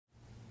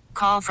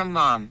call from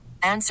mom.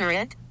 Answer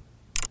it.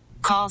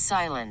 Call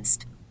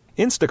silenced.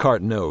 Instacart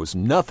knows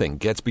nothing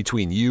gets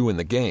between you and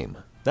the game.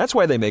 That's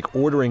why they make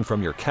ordering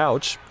from your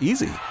couch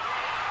easy.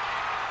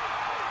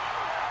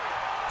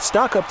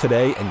 Stock up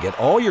today and get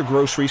all your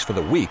groceries for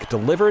the week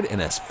delivered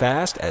in as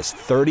fast as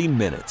 30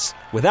 minutes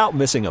without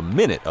missing a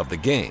minute of the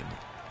game.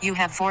 You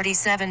have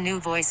 47 new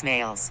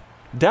voicemails.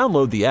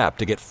 Download the app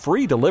to get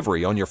free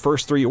delivery on your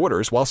first 3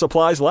 orders while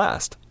supplies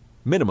last.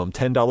 Minimum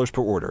 $10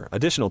 per order.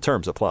 Additional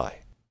terms apply.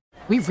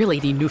 We really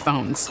need new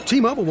phones.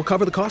 T-Mobile will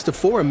cover the cost of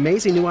 4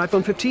 amazing new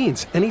iPhone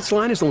 15s, and each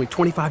line is only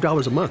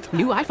 $25 a month.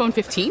 New iPhone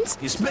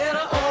 15s? It's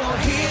better over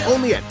here.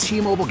 Only at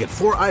T-Mobile, get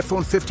 4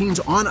 iPhone 15s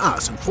on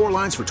us and 4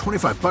 lines for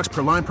 $25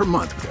 per line per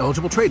month with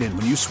eligible trade-in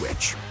when you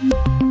switch.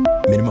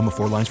 Minimum of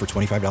 4 lines for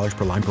 $25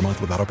 per line per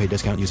month with autopay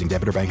discount using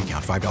debit or bank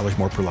account. $5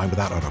 more per line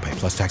without autopay,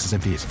 plus taxes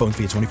and fees. Phone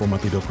fee at 24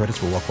 monthly bill credits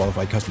for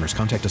well-qualified customers.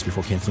 Contact us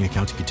before canceling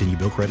account to continue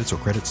bill credits or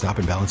credit stop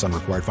and balance on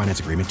required finance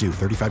agreement due.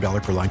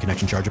 $35 per line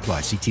connection charge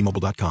applies. See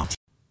T-Mobile.com.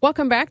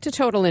 Welcome back to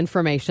Total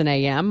Information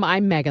AM.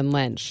 I'm Megan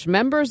Lynch.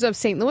 Members of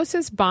St.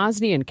 Louis's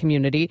Bosnian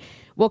community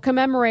will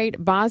commemorate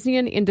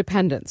Bosnian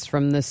Independence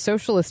from the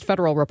Socialist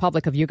Federal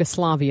Republic of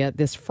Yugoslavia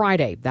this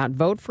Friday. That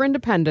vote for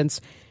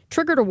independence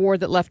triggered a war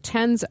that left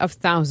tens of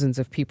thousands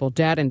of people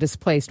dead and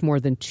displaced more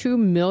than 2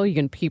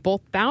 million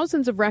people.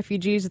 Thousands of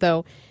refugees,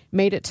 though,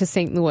 made it to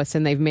St. Louis,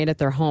 and they've made it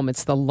their home.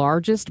 It's the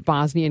largest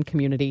Bosnian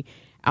community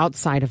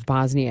outside of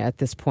Bosnia at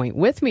this point.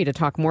 With me to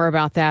talk more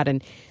about that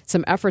and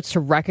some efforts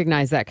to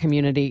recognize that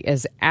community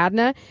is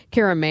Adna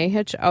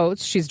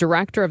Karamehic-Oates. She's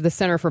director of the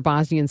Center for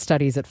Bosnian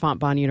Studies at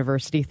Fontbonne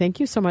University. Thank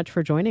you so much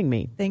for joining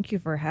me. Thank you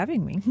for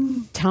having me.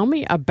 Tell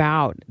me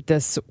about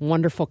this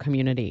wonderful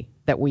community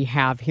that we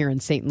have here in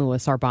St.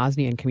 Louis, our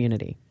Bosnian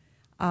community.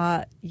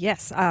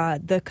 Yes,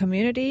 the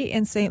community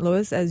in St.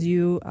 Louis, as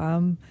you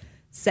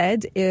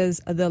said,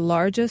 is the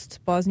largest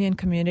Bosnian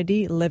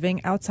community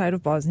living outside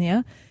of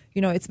Bosnia.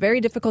 You know, it's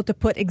very difficult to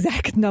put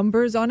exact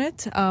numbers on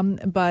it,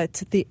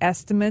 but the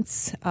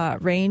estimates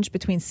range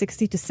between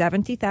 60 to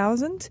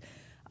 70,000.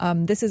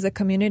 This is a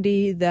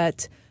community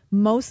that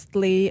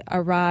mostly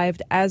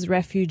arrived as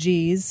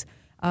refugees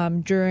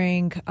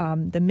during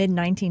the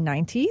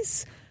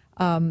mid-1990s.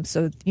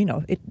 So, you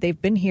know,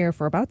 they've been here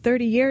for about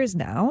 30 years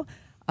now,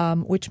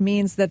 which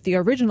means that the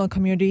original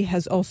community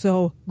has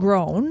also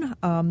grown.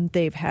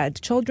 They've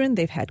had children,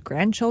 they've had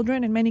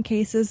grandchildren in many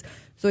cases.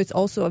 So it's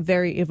also a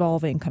very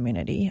evolving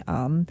community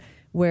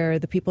where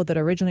the people that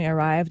originally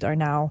arrived are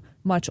now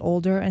much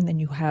older. And then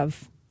you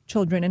have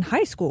children in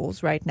high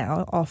schools right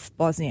now of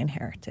Bosnian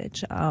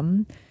heritage.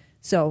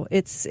 So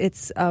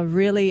it's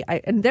really,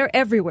 and they're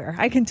everywhere.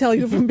 I can tell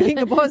you from being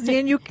a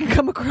Bosnian, you can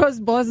come across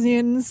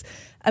Bosnians,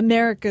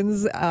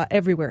 Americans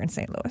everywhere in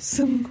St.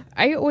 Louis.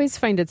 I always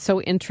find it so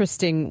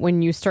interesting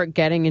when you start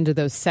getting into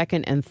those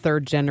second and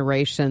third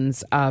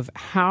generations of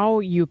how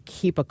you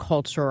keep a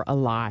culture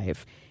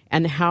alive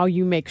and how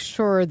you make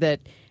sure that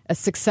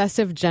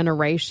successive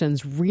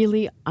generations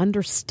really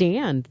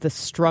understand the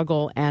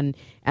struggle and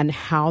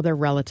how their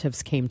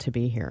relatives came to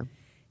be here.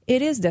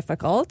 It is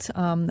difficult.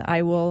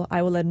 I will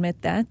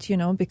admit that, you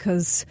know,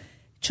 because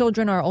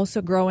children are also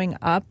growing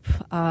up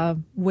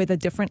with a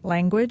different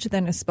language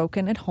than is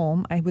spoken at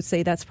home. I would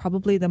say that's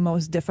probably the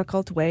most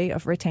difficult way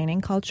of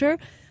retaining culture.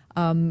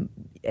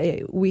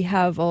 We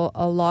have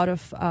a lot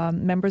of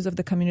members of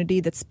the community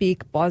that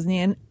speak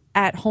Bosnian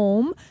at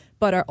home,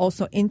 but are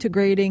also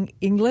integrating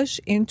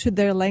English into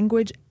their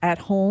language at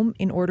home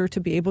in order to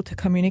be able to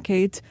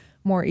communicate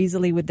more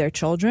easily with their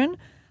children.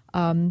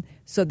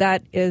 So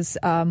that is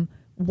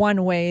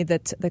one way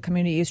that the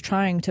community is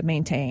trying to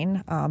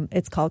maintain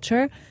its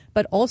culture.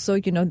 But also,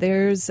 you know,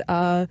 there's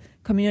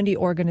community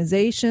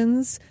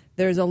organizations.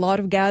 There's a lot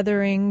of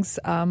gatherings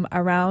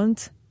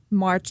around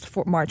March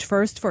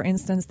 1st, for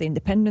instance, the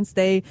Independence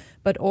Day,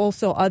 but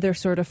also other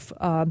sort of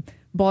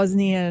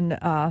Bosnian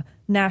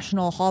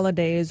national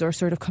holidays or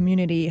sort of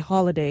community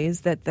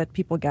holidays that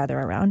people gather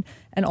around.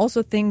 And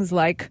also things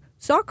like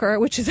soccer,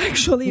 which is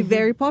actually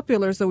very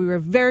popular. So we were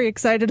very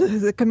excited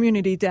as a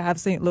community to have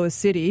St. Louis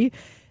City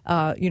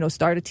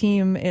start a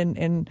team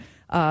in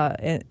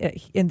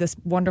this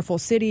wonderful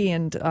city.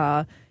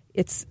 And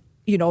it's,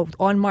 you know,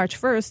 on March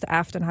 1st,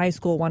 Afton High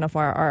School, one of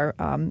our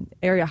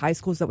area high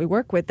schools that we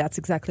work with, that's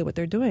exactly what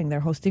they're doing.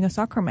 They're hosting a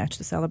soccer match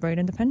to celebrate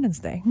Independence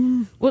Day.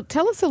 Well,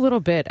 tell us a little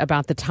bit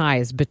about the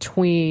ties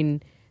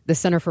between the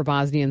Center for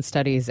Bosnian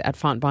Studies at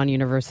Fontbonne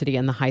University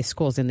and the high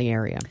schools in the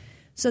area.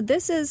 So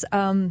this is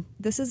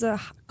a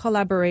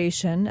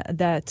collaboration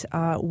that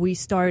we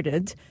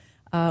started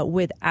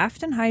with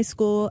Afton High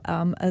School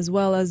as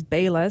well as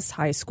Bayless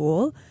High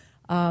School.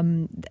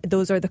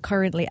 Those are the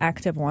currently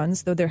active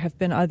ones, though there have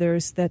been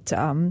others that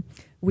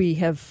we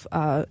have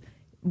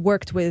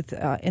worked with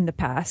in the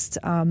past.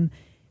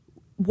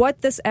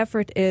 What this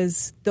effort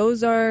is,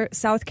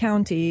 South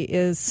County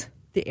is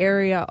the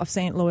area of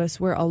St. Louis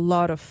where a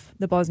lot of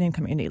the Bosnian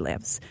community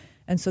lives.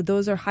 And so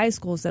those are high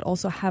schools that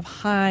also have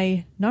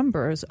high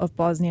numbers of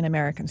Bosnian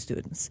American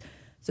students.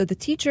 So the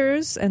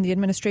teachers and the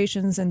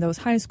administrations in those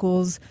high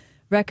schools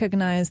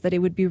recognize that it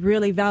would be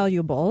really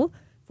valuable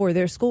for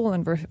their school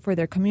and for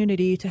their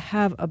community to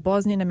have a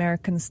Bosnian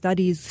American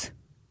Studies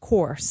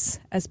course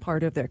as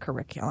part of their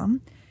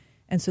curriculum.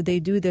 And so they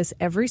do this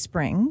every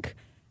spring.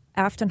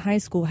 Afton High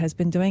School has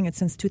been doing it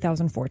since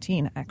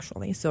 2014,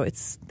 actually. So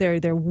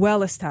they're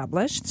well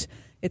established.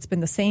 It's been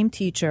the same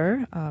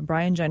teacher,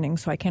 Brian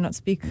Jennings, who I cannot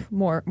speak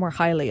more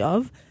highly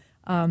of.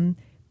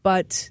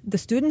 But the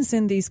students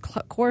in these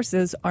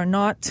courses are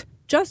not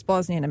just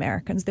Bosnian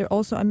Americans. They're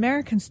also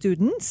American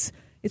students.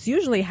 It's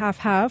usually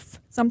half-half,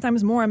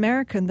 sometimes more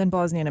American than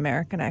Bosnian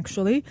American,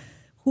 actually,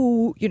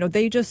 who,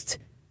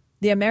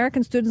 the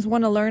American students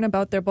want to learn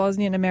about their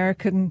Bosnian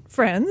American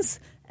friends,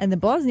 and the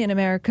Bosnian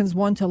Americans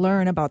want to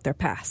learn about their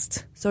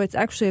past. So it's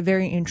actually a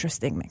very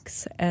interesting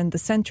mix. And the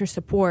center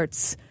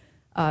supports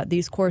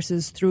these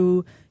courses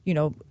through,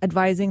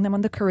 advising them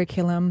on the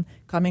curriculum,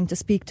 coming to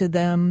speak to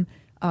them.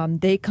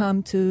 They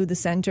come to the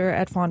center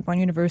at Fontbonne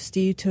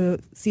University to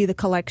see the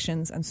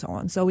collections and so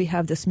on. So we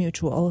have this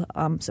mutual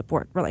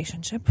support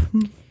relationship.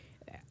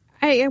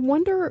 I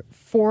wonder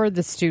for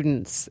the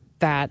students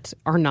that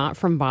are not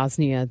from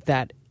Bosnia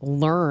that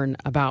learn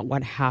about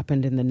what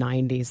happened in the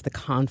 90s, the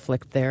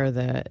conflict there,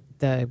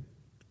 the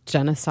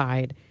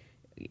genocide,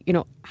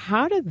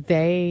 how do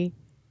they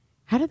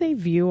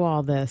view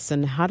all this,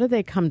 and how do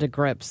they come to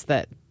grips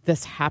that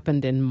this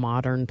happened in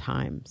modern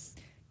times?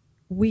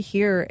 We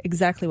hear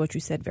exactly what you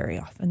said very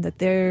often, that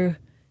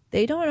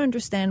they don't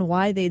understand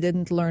why they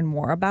didn't learn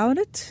more about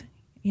it.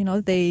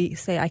 They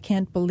say, I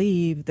can't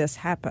believe this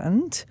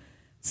happened.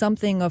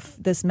 Something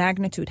of this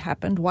magnitude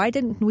happened. Why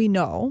didn't we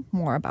know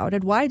more about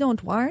it? Why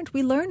aren't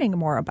we learning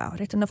more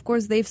about it? And of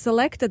course, they've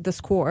selected this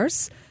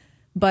course,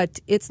 but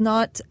it's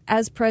not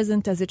as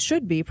present as it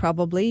should be,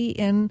 probably,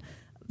 in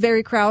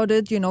very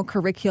crowded,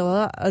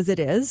 curricula as it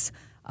is.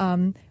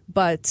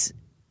 But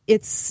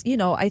it's,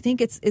 I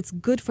think it's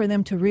good for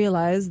them to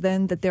realize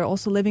then that they're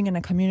also living in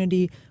a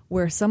community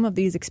where some of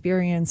these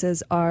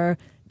experiences are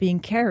being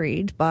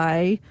carried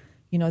by,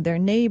 their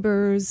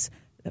neighbors,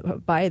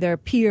 by their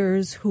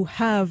peers who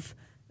have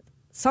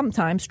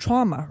sometimes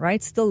trauma,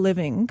 right, still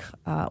living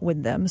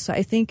with them. So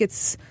I think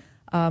it's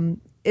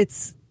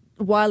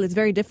while it's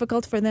very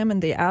difficult for them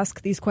and they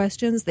ask these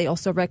questions, they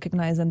also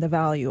recognize the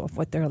value of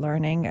what they're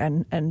learning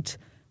and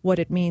what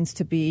it means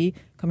to be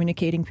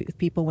communicating with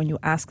people when you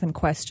ask them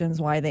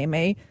questions, why they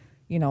may,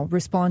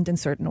 respond in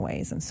certain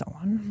ways and so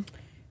on.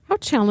 How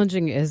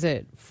challenging is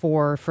it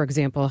for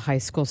example, high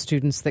school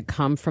students that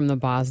come from the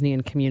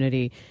Bosnian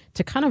community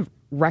to kind of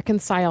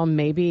reconcile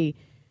maybe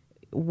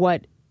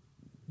what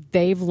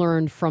they've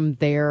learned from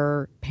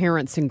their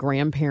parents and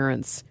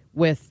grandparents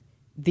with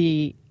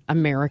the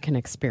American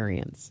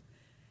experience?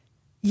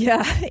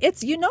 Yeah,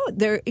 it's,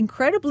 they're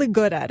incredibly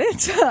good at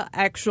it,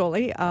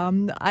 actually.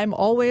 I'm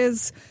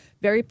always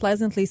very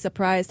pleasantly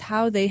surprised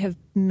how they have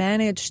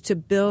managed to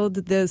build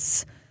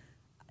this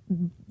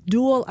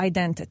dual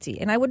identity.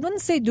 And I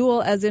wouldn't say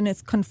dual as in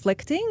it's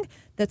conflicting,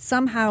 that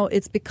somehow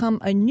it's become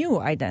a new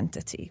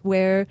identity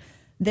where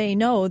they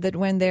know that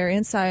when they're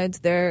inside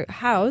their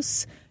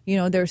house,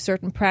 there are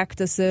certain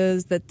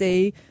practices that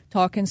they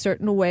talk in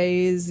certain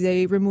ways.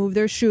 They remove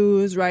their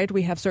shoes, right?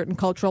 We have certain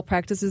cultural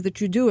practices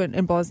that you do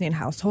in Bosnian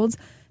households.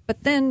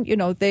 But then,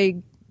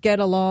 they get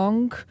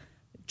along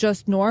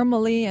just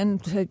normally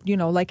and,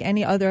 like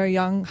any other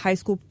young high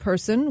school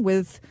person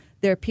with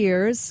their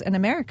peers and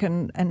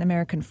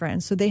American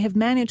friends. So they have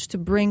managed to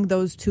bring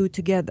those two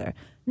together.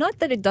 Not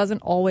that it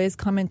doesn't always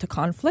come into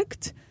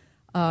conflict,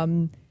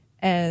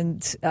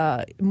 it's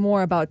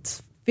more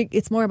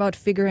about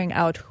figuring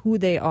out who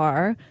they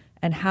are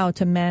and how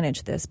to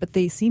manage this. But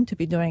they seem to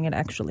be doing it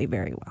actually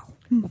very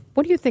well.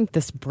 What do you think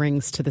this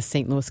brings to the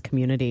St. Louis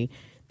community,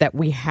 that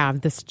we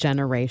have this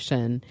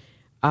generation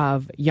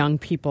of young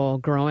people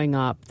growing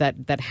up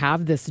that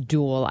have this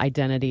dual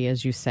identity,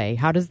 as you say?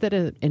 How does that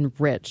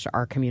enrich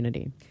our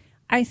community?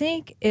 I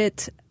think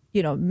it,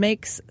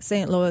 makes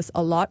St. Louis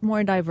a lot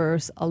more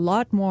diverse, a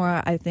lot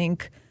more, I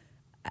think,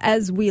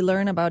 as we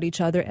learn about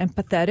each other,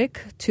 empathetic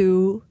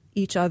to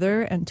each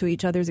other and to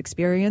each other's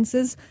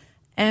experiences,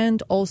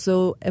 and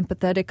also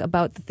empathetic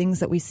about the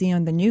things that we see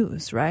on the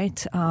news,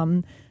 right?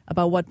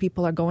 About what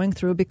people are going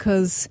through,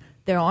 because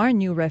there are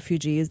new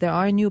refugees, there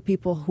are new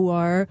people who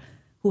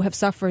have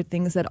suffered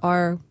things that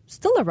are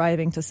still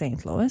arriving to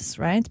St. Louis,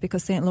 right?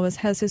 Because St. Louis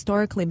has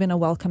historically been a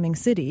welcoming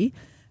city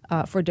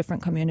for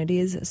different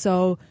communities.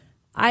 So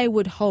I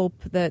would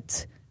hope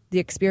that the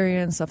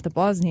experience of the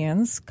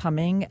Bosnians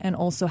coming and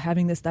also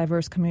having this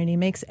diverse community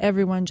makes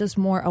everyone just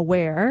more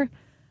aware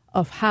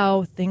of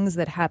how things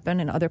that happen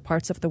in other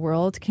parts of the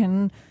world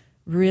can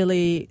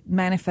really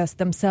manifest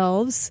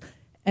themselves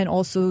and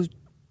also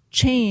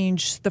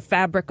change the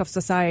fabric of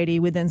society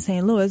within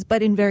St. Louis,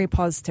 but in very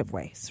positive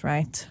ways,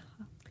 right?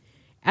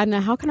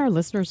 Adna, how can our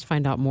listeners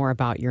find out more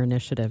about your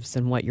initiatives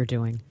and what you're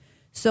doing?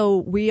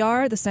 So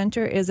the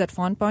center is at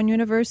Fontbonne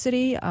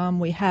University.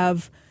 We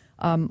have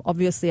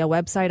obviously a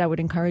website. I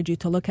would encourage you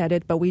to look at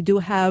it, but we do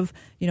have,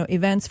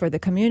 events for the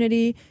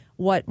community.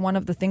 One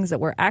of the things that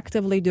we're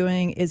actively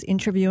doing is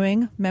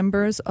interviewing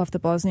members of the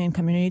Bosnian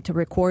community to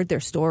record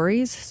their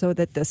stories so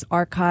that this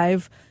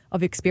archive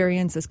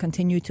experiences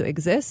continue to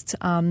exist.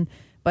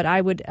 But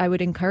I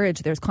would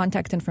encourage, there's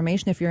contact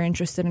information if you're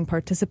interested in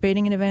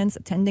participating in events,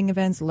 attending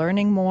events,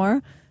 learning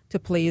more, to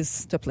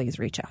please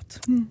reach out.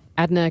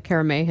 Adna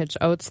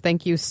Karamehic-Oates,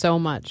 thank you so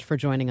much for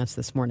joining us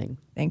this morning.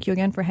 Thank you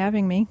again for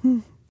having me.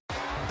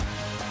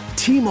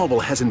 T-Mobile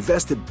has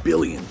invested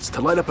billions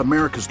to light up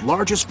America's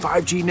largest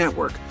 5G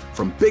network,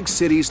 from big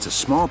cities to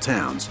small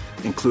towns,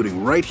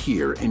 including right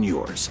here in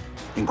yours.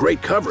 And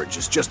great coverage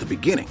is just the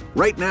beginning.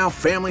 Right now,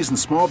 families and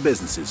small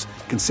businesses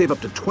can save up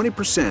to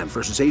 20%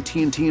 versus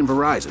AT&T and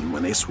Verizon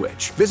when they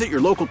switch. Visit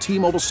your local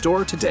T-Mobile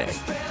store today.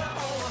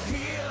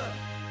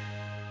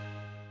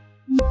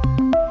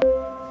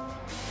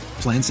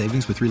 Plan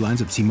savings with 3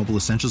 lines of T-Mobile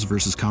Essentials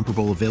versus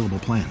comparable available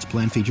plans.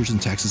 Plan features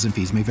and taxes and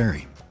fees may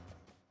vary.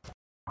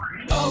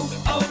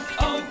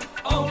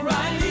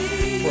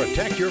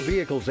 Protect your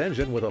vehicle's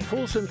engine with a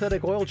full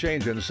synthetic oil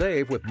change and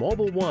save with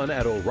Mobile One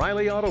at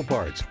O'Reilly Auto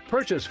Parts.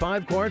 Purchase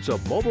 5 quarts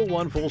of Mobile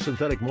One full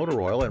synthetic motor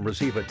oil and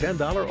receive a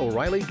 $10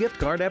 O'Reilly gift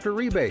card after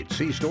rebate.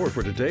 See store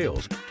for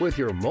details. With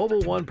your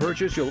Mobile One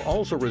purchase, you'll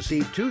also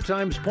receive 2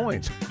 times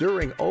points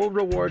during O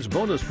Rewards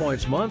Bonus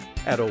Points Month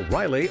at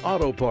O'Reilly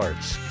Auto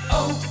Parts.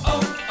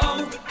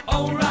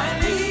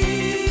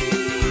 O'Reilly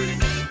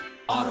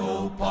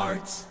Auto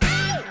Parts.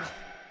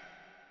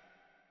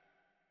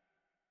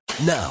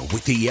 Now,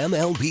 with the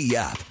MLB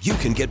app, you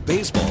can get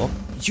baseball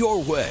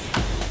your way.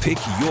 Pick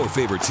your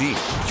favorite team,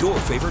 your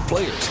favorite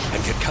players,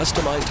 and get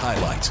customized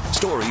highlights,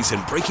 stories,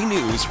 and breaking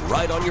news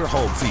right on your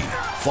home feed.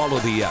 Follow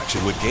the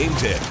action with Game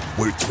Day,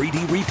 where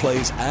 3D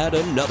replays add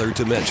another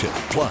dimension.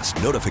 Plus,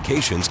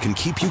 notifications can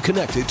keep you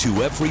connected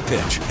to every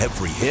pitch,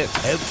 every hit,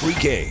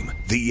 every game.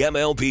 The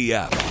MLB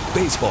app.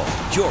 Baseball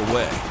your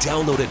way.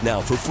 Download it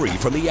now for free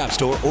from the App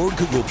Store or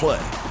Google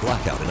Play.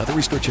 Blackout and other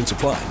restrictions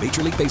apply.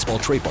 Major League Baseball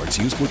trademarks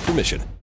used with permission.